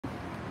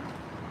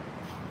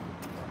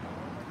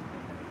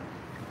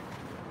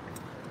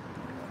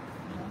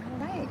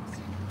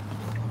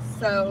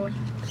So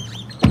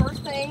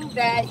first thing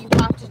that you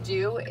have to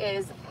do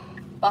is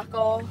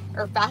buckle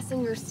or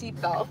fasten your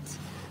seatbelt.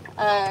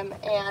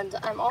 And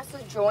I'm also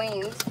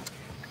joined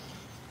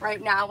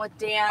right now with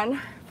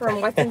Dan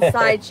from What's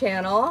Inside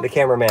channel. The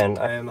cameraman.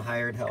 I am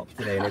hired help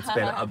today, and it's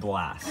been a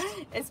blast.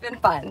 It's been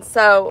fun.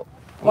 So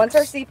once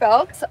our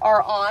seatbelts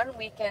are on,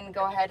 we can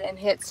go ahead and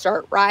hit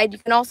start ride. You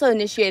can also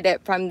initiate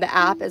it from the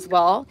app as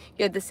well.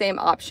 You have the same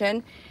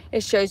option.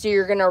 It shows you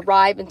you're going to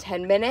arrive in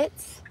 10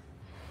 minutes.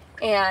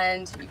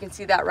 And you can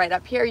see that right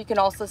up here. You can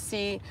also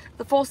see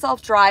the full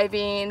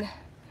self-driving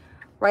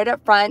right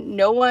up front.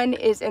 No one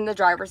is in the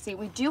driver's seat.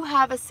 We do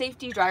have a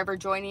safety driver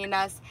joining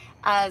us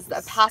as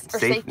a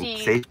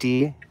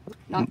safety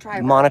not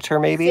driver, monitor,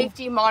 maybe?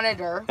 Safety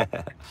monitor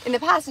in the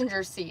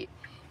passenger seat.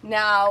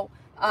 Now,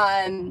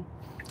 I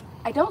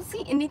don't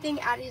see anything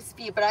at his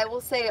feet, but I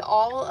will say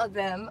all of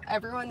them,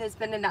 everyone that's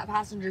been in that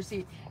passenger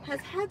seat has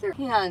had their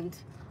hand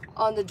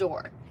on the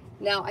door.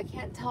 Now, I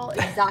can't tell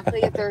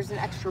exactly if there's an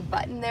extra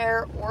button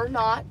there or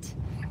not.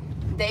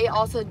 They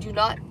also do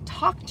not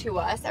talk to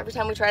us. Every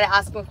time we try to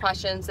ask them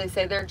questions, they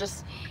say they're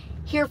just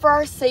here for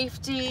our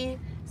safety.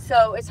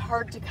 So it's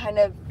hard to kind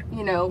of,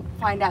 you know,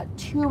 find out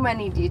too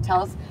many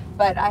details,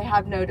 but I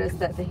have noticed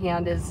that the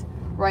hand is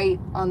right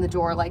on the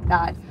door like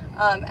that.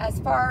 As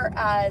far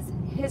as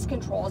his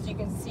controls, you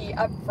can see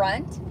up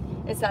front,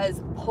 it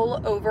says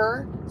pull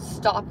over,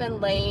 stop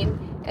in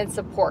lane, and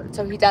support.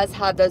 So he does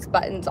have those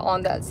buttons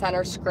on that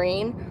center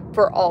screen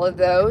for all of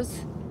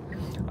those.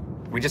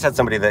 We just had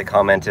somebody that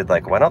commented,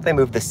 like, why don't they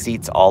move the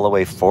seats all the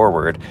way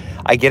forward?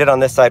 I get it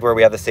on this side where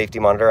we have the safety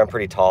monitor. I'm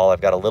pretty tall.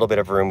 I've got a little bit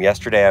of room.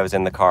 Yesterday I was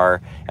in the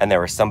car and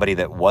there was somebody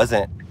that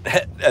wasn't,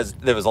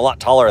 there was a lot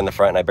taller in the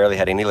front and I barely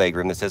had any leg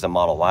room. This is a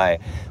Model Y.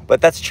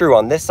 But that's true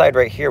on this side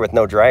right here with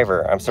no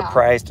driver. I'm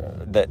surprised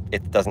that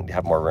it doesn't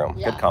have more room.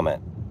 Yeah. Good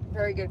comment.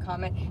 Very good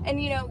comment.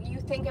 And you know, you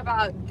think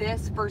about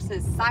this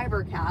versus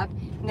Cybercab.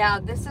 Now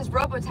this is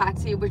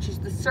Robotaxi, which is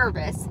the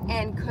service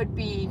and could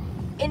be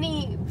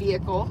any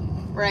vehicle,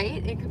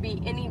 right? It could be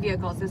any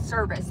vehicle as a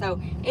service. So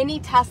any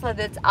Tesla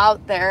that's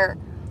out there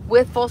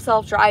with full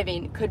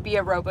self-driving could be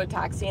a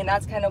Robotaxi. And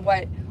that's kind of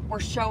what we're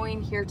showing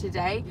here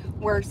today,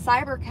 where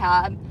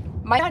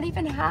Cybercab might not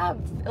even have,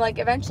 like,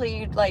 eventually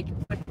you'd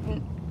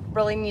wouldn't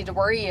really need to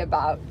worry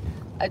about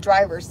a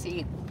driver's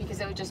seat because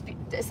it would just be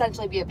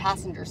essentially be a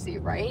passenger seat,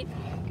 right?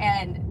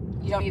 And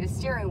you don't need a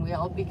steering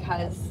wheel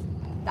because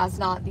that's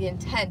not the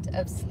intent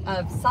of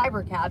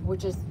Cybercab,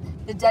 which is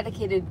the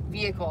dedicated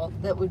vehicle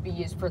that would be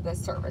used for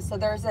this service. So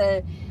there's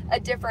a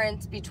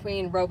difference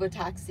between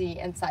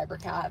Robotaxi and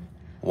Cybercab.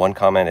 One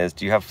comment is,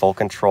 do you have full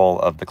control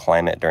of the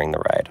climate during the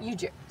ride? You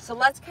do. So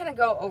let's kind of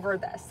go over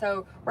this.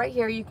 So right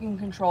here, you can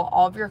control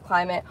all of your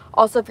climate.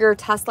 Also, if you're a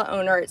Tesla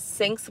owner, it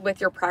syncs with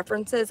your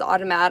preferences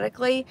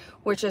automatically,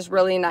 which is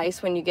really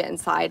nice when you get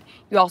inside.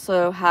 You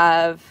also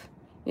have,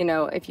 you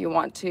know, if you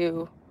want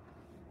to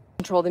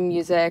control the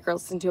music or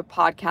listen to a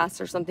podcast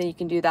or something, you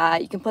can do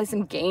that. You can play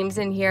some games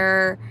in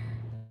here.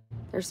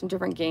 There's some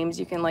different games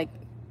you can like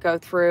go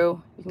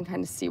through. You can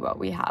kind of see what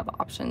we have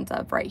options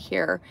of right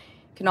here.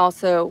 You can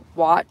also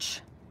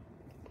watch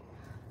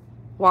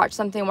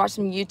some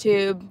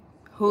YouTube,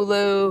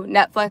 Hulu,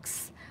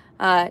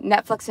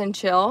 Netflix and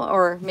chill,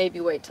 or maybe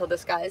wait till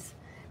this guy's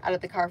out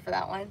of the car for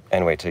that one.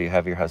 And wait till you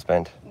have your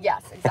husband.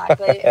 Yes,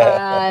 exactly.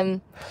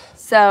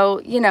 So,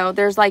 you know,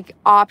 there's like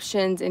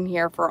options in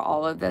here for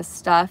all of this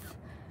stuff.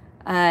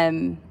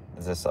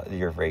 Is this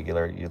your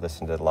regular, you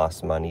listen to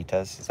Las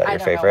Manitas? Is that your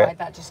favorite? I don't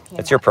know why that just came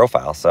It's your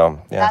profile, so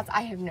yeah.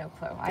 I have no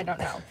clue. I don't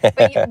know.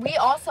 But we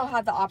also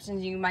have the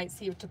options you might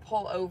see to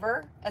pull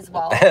over as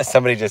well.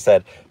 Somebody just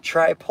said,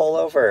 try pull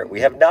over. We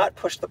have not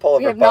pushed the pull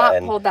over button. We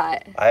have not pulled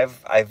that.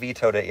 I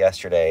vetoed it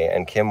yesterday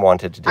and Kim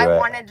wanted to do it. I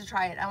wanted to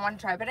try it.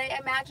 But I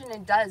imagine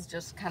it does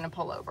just kind of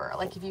pull over.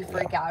 Like if you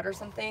freak out or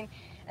something.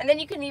 And then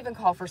you can even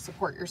call for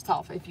support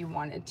yourself if you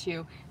wanted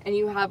to. And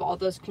you have all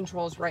those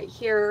controls right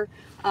here.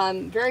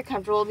 Very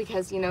comfortable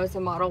because, you know, it's a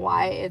Model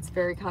Y. It's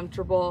very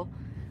comfortable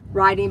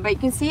riding. But you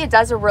can see it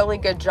does a really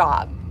good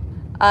job.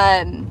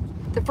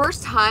 The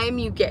first time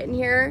you get in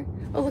here,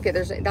 oh, look,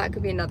 that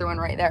could be another one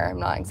right there. I'm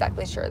not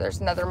exactly sure.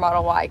 There's another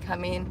Model Y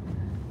coming.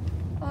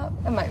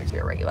 It might be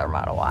a regular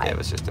Model Y. Yeah, it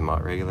was just a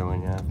regular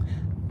one,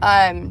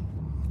 yeah.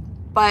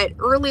 But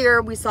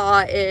earlier we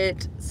saw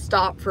it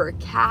stop for a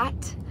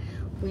cat.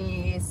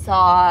 We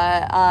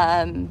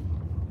saw,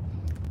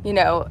 you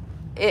know,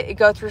 it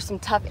go through some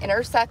tough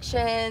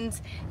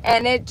intersections,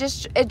 and it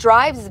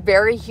drives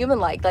very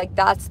human-like. Like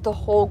that's the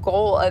whole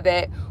goal of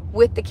it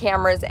with the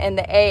cameras and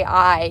the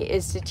AI,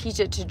 is to teach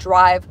it to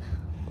drive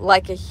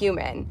like a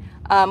human.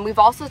 We've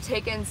also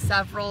taken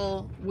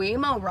several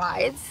Waymo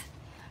rides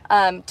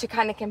to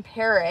kind of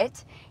compare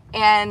it.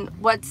 And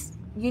what's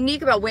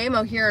unique about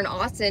Waymo here in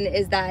Austin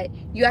is that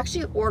you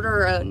actually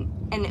order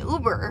an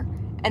Uber,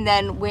 and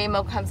then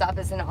Waymo comes up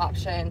as an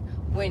option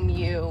when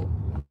you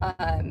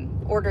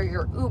order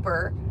your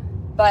Uber.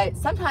 But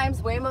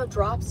sometimes Waymo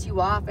drops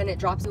you off, and it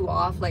drops you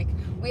off. Like,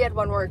 we had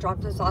one where it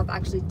dropped us off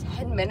actually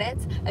 10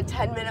 minutes, a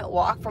 10-minute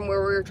walk from where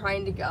we were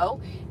trying to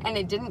go. And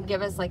it didn't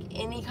give us like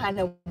any kind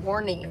of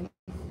warning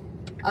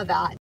of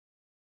that.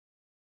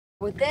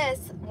 With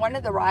this, one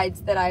of the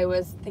rides that I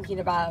was thinking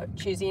about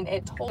choosing,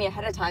 it told me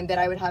ahead of time that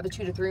I would have a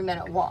 2 to 3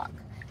 minute walk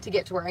to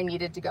get to where I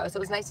needed to go. So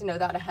it was nice to know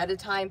that ahead of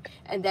time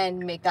and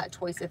then make that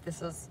choice if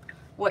this is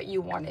what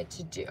you wanted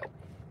to do.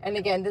 And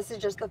again, this is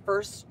just the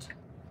first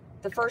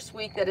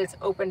week that it's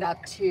opened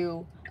up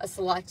to a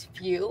select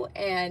few,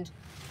 and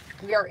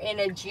we are in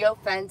a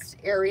geo-fenced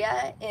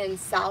area in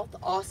South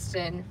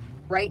Austin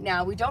right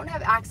now. We don't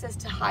have access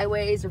to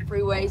highways or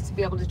freeways to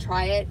be able to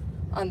try it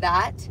on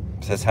that.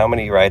 It says, how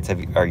many rides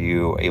are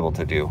you able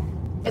to do?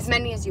 As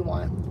many as you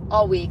want,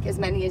 all week, as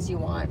many as you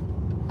want.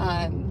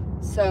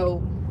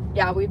 So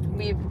yeah, we've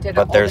did it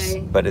all day.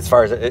 But as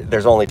far as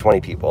there's only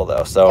 20 people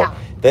though, so yeah.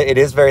 It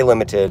is very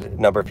limited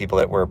number of people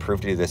that were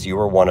approved to do this. You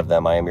were one of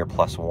them. I am your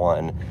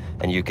 +1,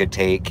 and you could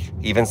take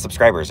even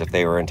subscribers if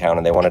they were in town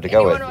and they wanted to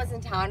go with. If anyone was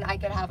in town, I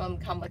could have them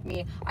come with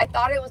me. I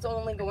thought it was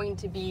only going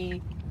to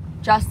be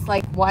just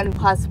like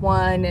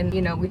 1+1, and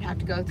you know, we'd have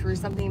to go through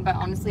something, but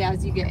honestly,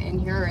 as you get in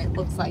here, it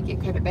looks like it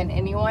could have been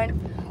anyone.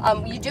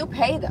 You do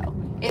pay though.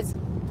 It's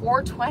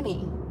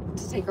 $4.20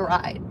 to take a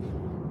ride,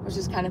 which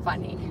is kind of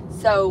funny.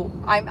 So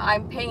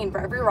I'm paying for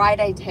every ride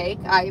I take.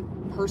 I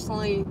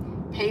personally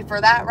pay for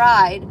that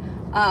ride.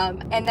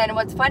 And then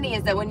what's funny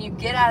is that when you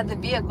get out of the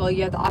vehicle,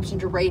 you have the option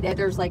to rate it.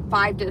 There's like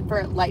 5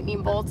 different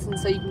lightning bolts, and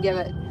so you can give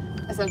it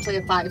essentially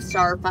a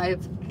 5-star,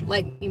 5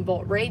 lightning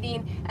bolt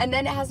rating. And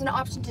then it has an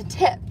option to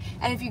tip.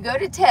 And if you go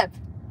to tip,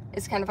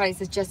 it's kind of funny, it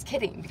says just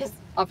kidding, because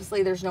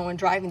obviously there's no one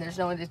driving, there's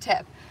no one to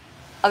tip,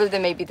 other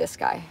than maybe this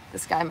guy.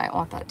 This guy might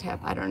want that tip,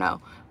 I don't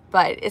know.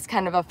 But it's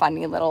kind of a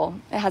funny little,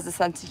 it has a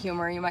sense of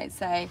humor, you might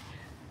say.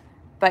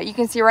 But you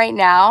can see right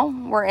now,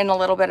 we're in a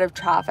little bit of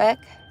traffic.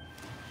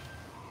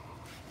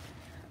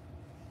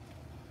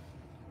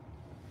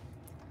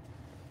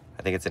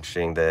 I think it's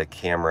interesting, the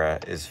camera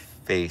is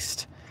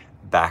faced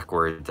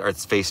backwards, or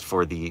it's faced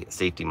for the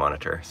safety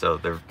monitor. So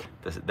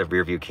the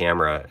rear view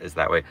camera is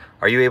that way.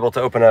 Are you able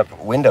to open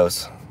up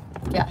windows?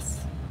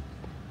 Yes.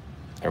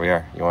 There we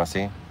are. You want to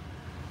see?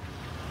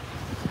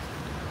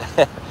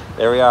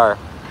 There we are.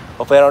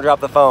 Hopefully I don't drop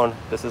the phone.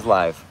 This is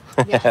live.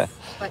 Yes,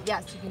 but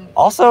yes, you can.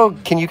 Also,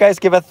 can you guys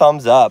give a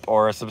thumbs up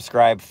or a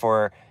subscribe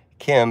for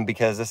Kim,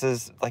 because this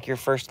is like your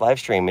first live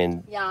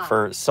stream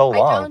for so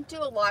long. I don't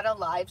do a lot of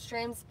live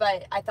streams,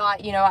 but I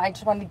thought, you know, I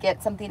just wanted to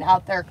get something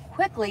out there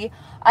quickly.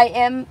 I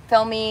am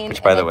filming.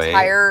 Which, by the way,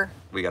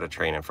 we got a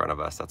train in front of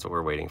us. That's what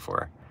we're waiting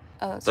for.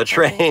 Oh, the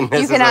train.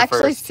 You can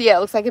actually see it. It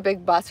looks like a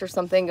big bus or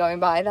something going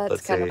by.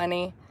 That's kind of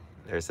funny.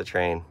 There's the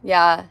train.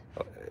 Yeah.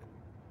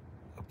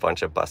 A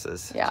bunch of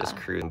buses just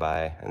cruising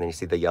by, and then you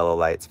see the yellow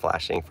lights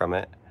flashing from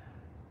it.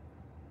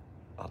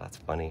 Oh, that's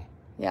funny.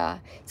 Yeah.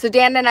 So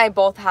Dan and I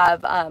both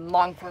have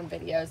long form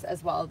videos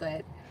as well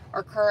that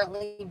are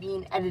currently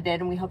being edited,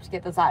 and we hope to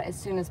get those out as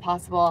soon as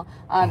possible.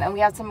 And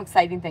we have some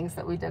exciting things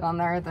that we did on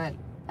there that,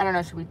 I don't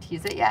know, should we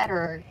tease it yet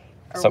or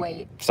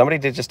wait? Somebody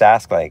did just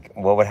ask, like,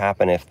 what would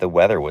happen if the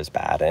weather was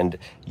bad? And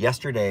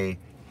yesterday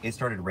it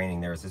started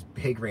raining. There was this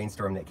big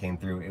rainstorm that came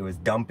through. It was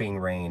dumping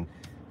rain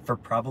for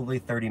probably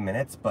 30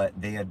 minutes, but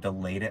they had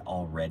delayed it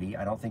already.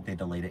 I don't think they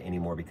delayed it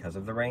anymore because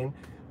of the rain.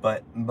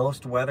 But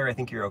most weather, I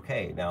think you're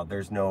okay. Now,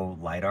 there's no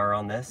LiDAR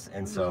on this,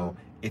 and so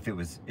if you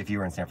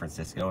were in San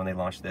Francisco and they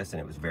launched this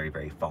and it was very,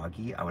 very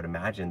foggy, I would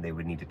imagine they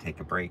would need to take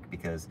a break,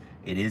 because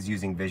it is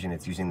using vision,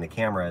 it's using the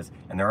cameras,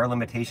 and there are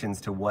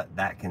limitations to what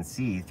that can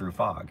see through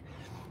fog.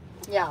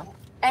 Yeah,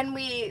 and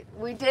we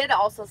did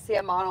also see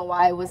a Model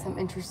Y with some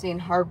interesting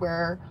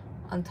hardware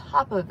on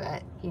top of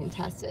it being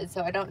tested.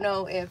 So I don't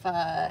know if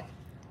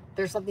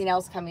there's something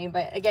else coming,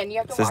 but again, you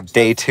have to watch. This is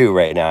day 2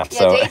 right now,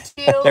 so day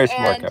 2, there's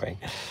more coming.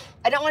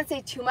 I don't want to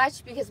say too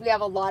much because we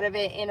have a lot of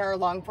it in our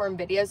long form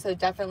videos, so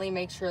definitely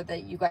make sure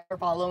that you guys are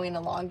following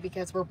along,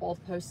 because we're both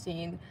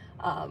posting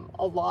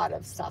a lot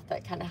of stuff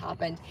that kind of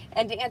happened.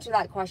 And to answer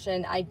that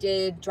question, I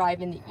did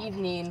drive in the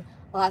evening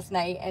last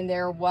night, and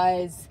there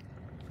was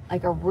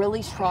like a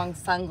really strong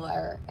sun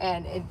glare,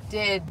 and it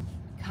did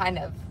kind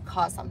of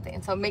cause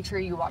something. So make sure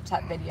you watch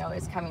that video.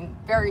 It's coming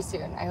very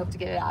soon. I hope to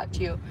get it out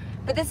to you.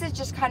 But this is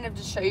just kind of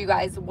to show you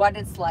guys what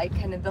it's like,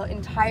 kind of the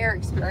entire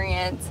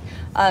experience,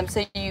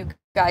 so you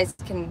guys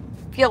can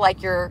feel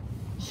like you're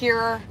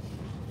here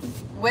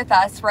with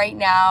us right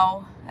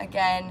now.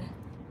 Again,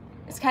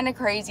 it's kind of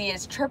crazy.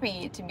 It's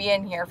trippy to be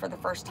in here for the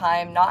first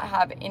time, not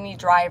have any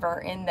driver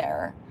in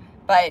there.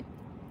 But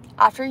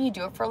after you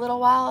do it for a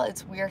little while,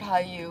 it's weird how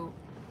you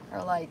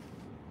are like,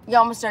 you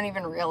almost don't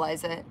even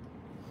realize it.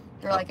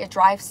 You're like, it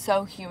drives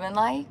so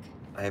human-like.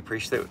 I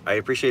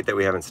appreciate that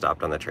we haven't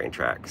stopped on the train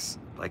tracks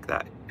like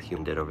that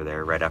human did over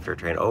there right after a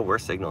train. Oh, we're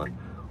signaling.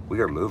 We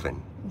are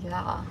moving.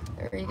 Yeah,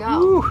 there you go.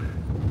 Woo.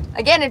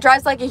 Again, it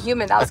drives like a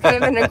human. That was kind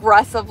of an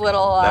aggressive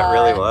little... that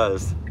really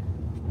was.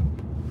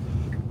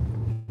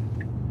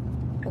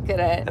 Look at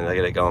it. And look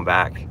at it going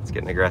back. It's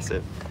getting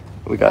aggressive.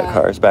 We got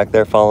cars back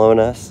there following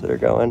us that are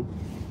going.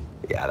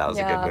 Yeah, that was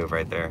a good move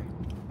right there.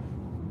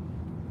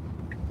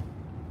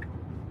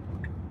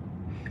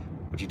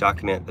 Would you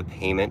document the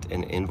payment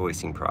and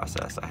invoicing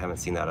process? I haven't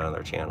seen that on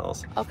other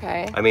channels.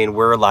 Okay. I mean,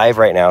 we're live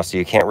right now, so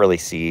you can't really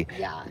see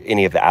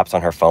any of the apps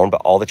on her phone,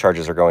 but all the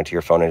charges are going to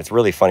your phone, and it's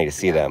really funny to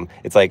see them.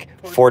 It's like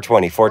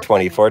 420,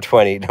 420,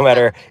 420, no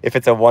matter if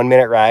it's a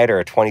 1-minute ride or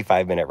a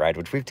 25-minute ride,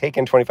 which we've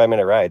taken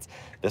 25-minute rides.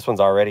 This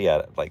one's already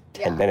at like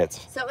 10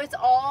 minutes. So it's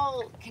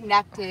all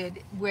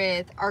connected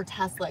with our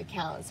Tesla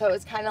account. So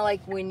it's kind of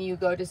like when you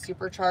go to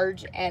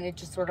Supercharge and it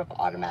just sort of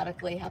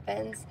automatically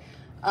happens.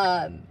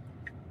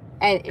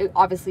 And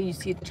obviously you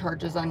see the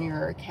charges on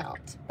your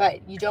account,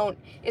 but you don't,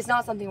 it's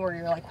not something where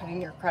you're like putting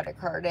your credit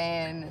card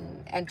in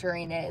and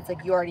entering it. It's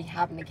like you already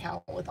have an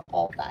account with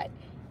all that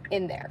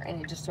in there,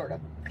 and it just sort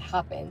of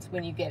happens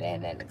when you get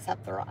in and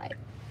accept the ride.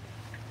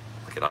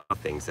 Look at all the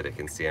things that it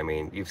can see. I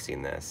mean, you've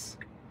seen this,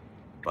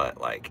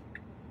 but like,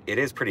 it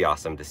is pretty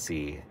awesome to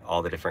see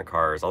all the different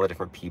cars, all the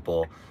different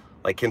people.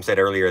 Like Kim said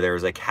earlier, there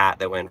was a cat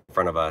that went in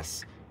front of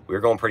us. We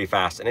were going pretty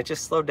fast, and it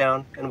just slowed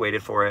down and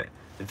waited for it.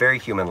 Very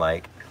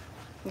human-like.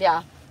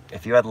 Yeah.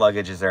 If you had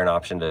luggage, is there an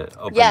option to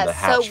open the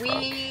hatch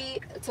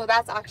trunk? So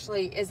that's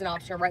actually is an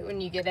option right when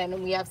you get in,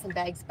 and we have some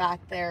bags back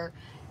there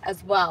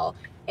as well.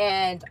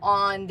 And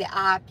on the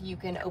app, you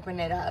can open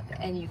it up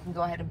and you can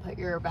go ahead and put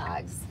your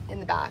bags in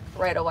the back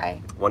right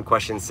away. One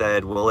question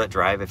said, will it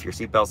drive if your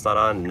seatbelt's not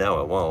on?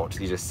 No, it won't.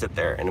 You just sit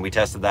there. And we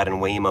tested that in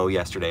Waymo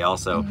yesterday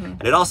also.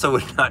 And it also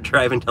would not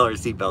drive until our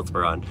seatbelts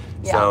were on.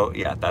 So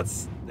yeah,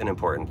 that's an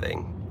important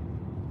thing.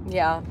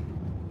 Yeah.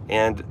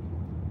 And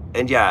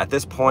yeah, at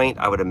this point,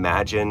 I would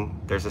imagine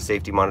there's a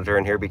safety monitor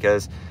in here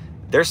because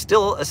there's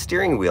still a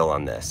steering wheel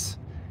on this.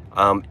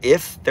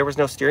 If there was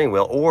no steering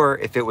wheel, or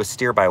if it was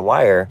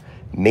steer-by-wire,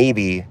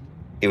 maybe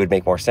it would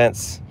make more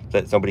sense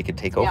that somebody could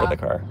take over the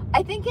car.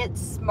 I think it's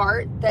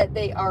smart that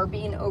they are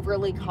being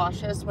overly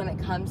cautious when it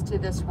comes to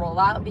this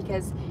rollout,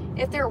 because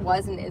if there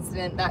was an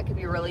incident, that could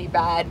be really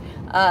bad.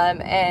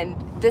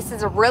 And this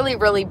is a really,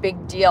 really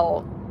big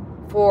deal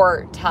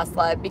for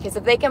Tesla, because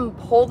if they can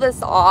pull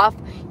this off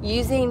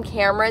using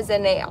cameras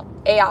and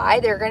AI,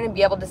 they're going to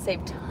be able to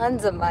save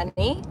tons of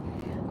money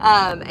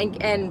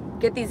and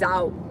get these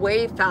out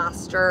way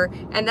faster.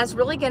 And that's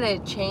really going to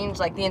change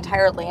like the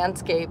entire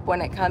landscape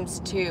when it comes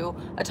to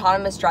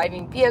autonomous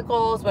driving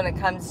vehicles, when it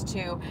comes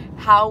to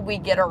how we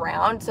get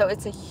around. So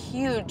it's a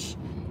huge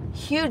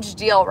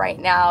deal right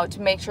now to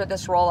make sure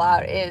this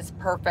rollout is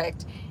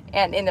perfect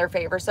and in their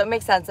favor. So it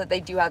makes sense that they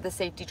do have the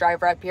safety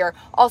driver up here.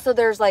 Also,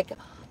 there's like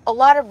a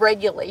lot of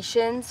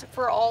regulations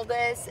for all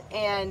this,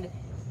 and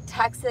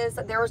Texas,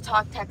 there was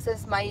talk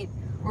Texas might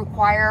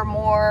require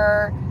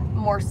more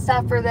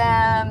stuff for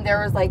them.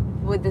 There was like,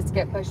 would this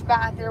get pushed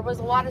back? There was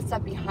a lot of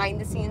stuff behind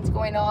the scenes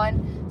going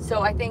on. So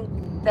I think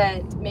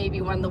that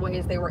maybe one of the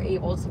ways they were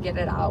able to get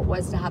it out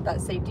was to have that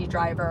safety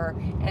driver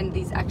and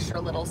these extra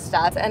little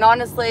steps. And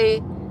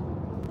honestly,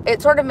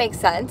 it sort of makes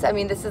sense. I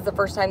mean, this is the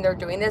first time they're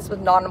doing this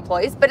with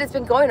non-employees, but it's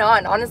been going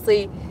on.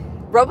 Honestly,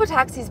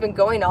 Robotaxi's been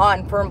going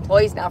on for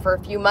employees now for a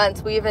few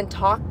months. We even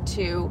talked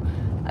to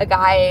a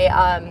guy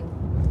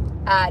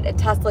at a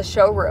Tesla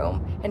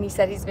showroom, and he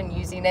said he's been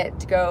using it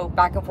to go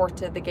back and forth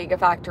to the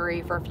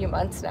Gigafactory for a few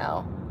months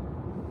now.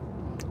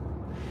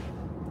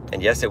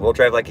 And yes, it will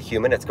drive like a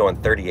human. It's going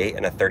 38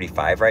 and a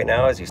 35 right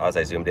now. As you saw, as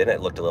I zoomed in, it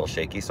looked a little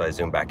shaky, so I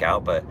zoomed back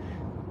out, but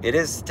it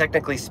is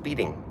technically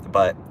speeding,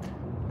 but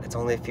it's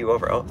only a few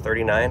over. Oh,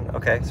 39.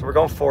 Okay, so we're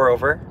going 4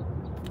 over.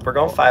 We're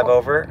going 5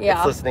 over. Yeah.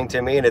 It's listening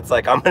to me, and it's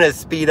like, I'm going to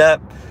speed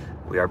up.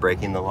 We are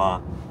breaking the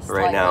law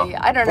right now.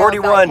 I don't know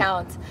 41. If that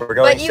counts. We're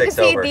going but you can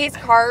see these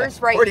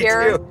cars right 42.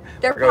 here.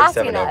 They're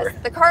passing us. Over.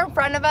 The car in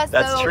front of us,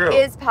 though,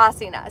 is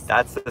passing us.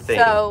 That's the thing.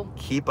 So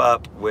keep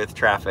up with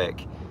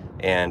traffic,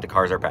 and the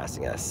cars are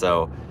passing us.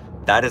 So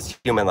that is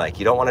human-like.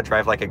 You don't want to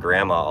drive like a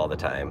grandma all the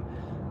time.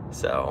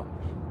 So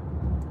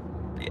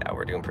yeah,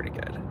 we're doing pretty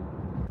good.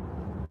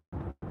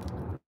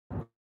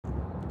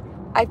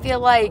 I feel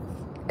like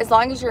as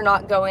long as you're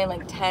not going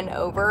like 10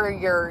 over,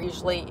 you're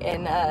usually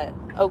in a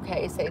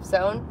okay safe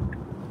zone.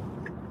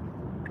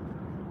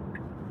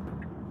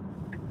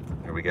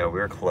 Here we go.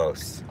 We're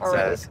close. All it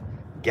right. says,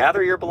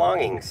 gather your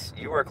belongings.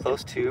 You are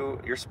close to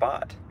your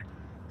spot.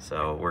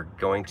 So we're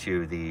going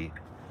to the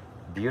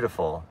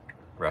beautiful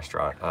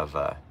restaurant of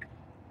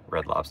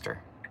Red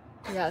Lobster.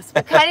 Yes,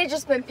 we've kind of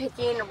just been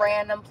picking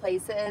random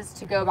places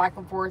to go back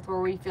and forth where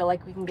we feel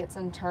like we can get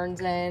some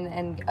turns in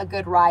and a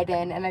good ride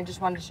in. And I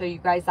just wanted to show you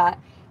guys that.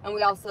 And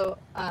we also,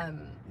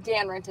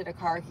 Dan rented a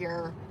car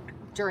here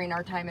during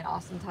our time in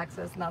Austin,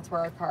 Texas, and that's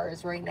where our car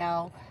is right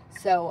now.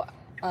 So,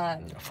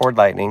 Ford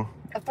Lightning.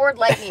 A Ford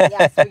Lightning,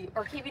 yes.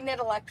 We're keeping it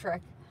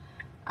electric.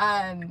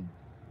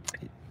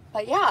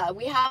 But yeah,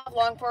 we have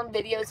long form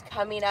videos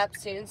coming up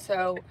soon,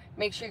 so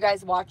make sure you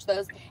guys watch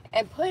those.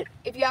 And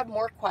if you have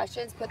more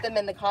questions, put them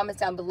in the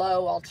comments down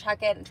below. I'll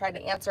check it and try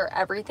to answer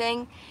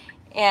everything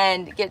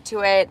and get to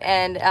it.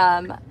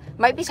 And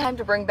might be time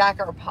to bring back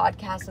our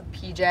podcast with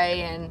PJ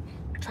and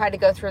try to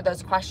go through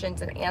those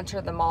questions and answer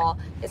them all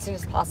as soon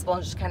as possible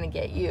and just kind of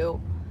get you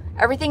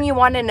everything you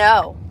want to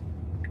know.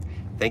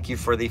 Thank you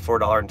for the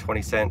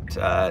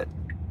 $4.20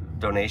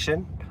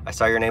 donation. I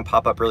saw your name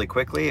pop up really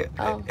quickly,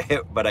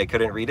 but I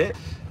couldn't read it.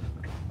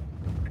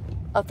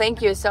 Oh,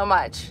 thank you so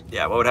much.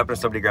 Yeah, what would happen if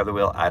somebody grabbed the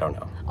wheel? I don't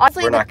know.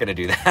 Honestly, we're not going to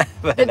do that.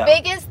 The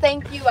biggest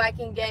thank you I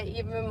can get,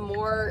 even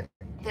more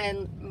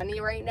than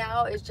money right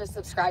now, is just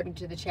subscribing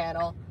to the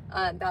channel.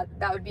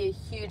 That would be a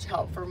huge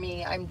help for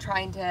me. I'm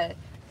trying to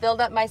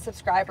build up my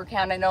subscriber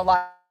count. I know a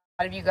lot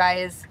of you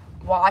guys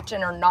watch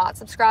and are not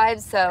subscribed,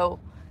 so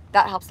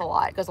that helps a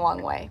lot. It goes a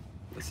long way.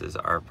 This is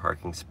our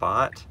parking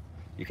spot.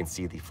 You can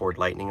see the Ford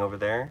Lightning over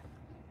there.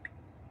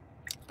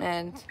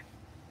 And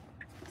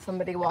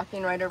somebody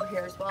walking right over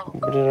here as well.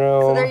 No.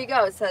 So there you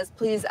go. It says,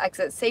 please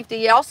exit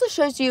safety. It also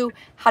shows you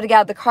how to get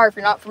out of the car if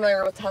you're not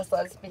familiar with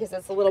Teslas, because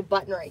it's a little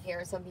button right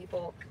here. Some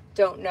people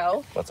don't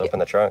know. Let's open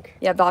the trunk.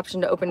 You have the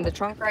option to open the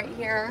trunk right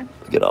here.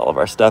 Get all of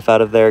our stuff out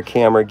of there,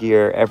 camera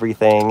gear,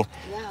 everything.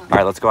 Yeah. All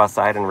right, let's go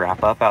outside and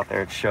wrap up out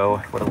there and show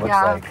what it looks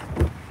like.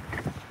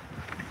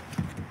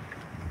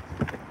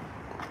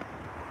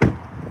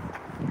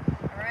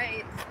 All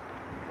right.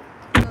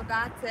 So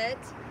that's it.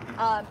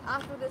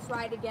 After this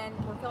ride, again,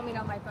 we're filming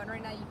on my phone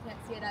right now. You can't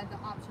see it. I have the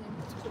option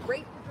to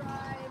rate the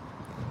drive.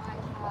 I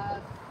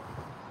have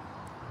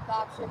the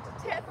option to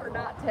tip or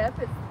not tip.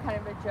 It's kind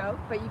of a joke,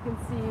 but you can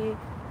see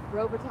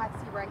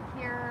Robotaxi right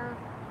here.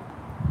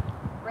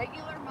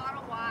 Regular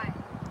Model Y.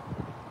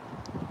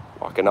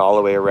 Walking all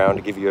the way around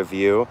to give you a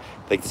view.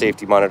 The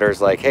safety monitor's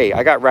like, hey,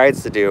 I got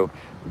rides to do.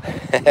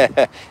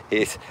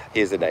 He's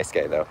a nice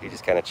guy though. He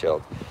just kind of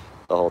chilled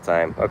the whole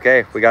time.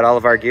 Okay, we got all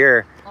of our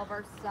gear. All of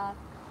our stuff.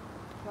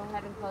 Go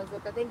ahead and close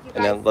it. But thank you guys.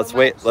 And then let's so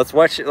wait. much.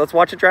 Let's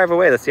watch it drive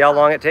away. Let's see how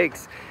long it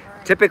takes.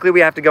 Right. Typically, we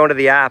have to go into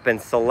the app and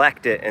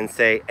select it and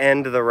say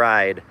end the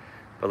ride.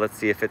 But let's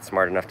see if it's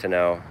smart enough to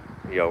know,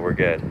 yo, we're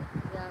good.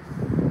 Yeah.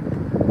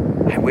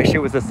 I wish it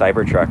was a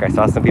Cybertruck. I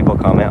saw some people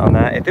comment on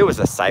that. If it was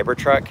a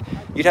Cybertruck,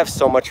 you'd have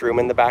so much room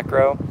in the back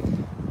row.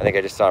 I think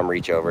I just saw him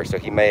reach over, so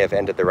he may have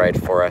ended the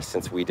ride for us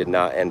since we did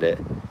not end it.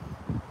 There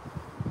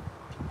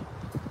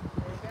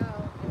you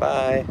go.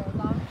 Bye.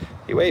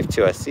 He waved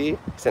to us. See,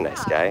 he's a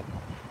nice guy.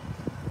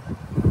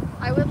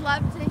 I would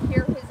love to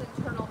hear his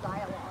internal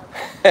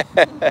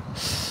dialogue.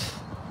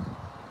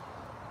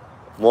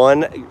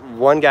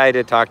 One guy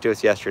did talk to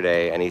us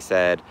yesterday, and he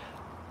said,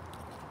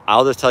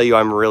 I'll just tell you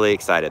I'm really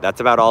excited.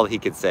 That's about all he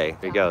could say.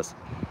 Here he goes,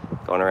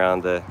 going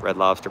around the Red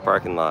Lobster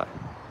parking lot.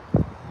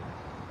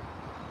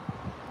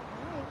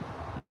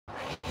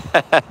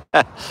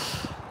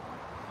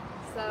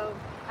 So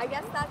I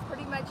guess that's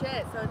pretty much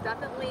it. So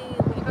definitely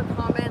leave a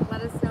comment.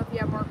 Let us know if you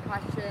have more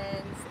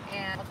questions,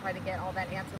 and I'll try to get all that answered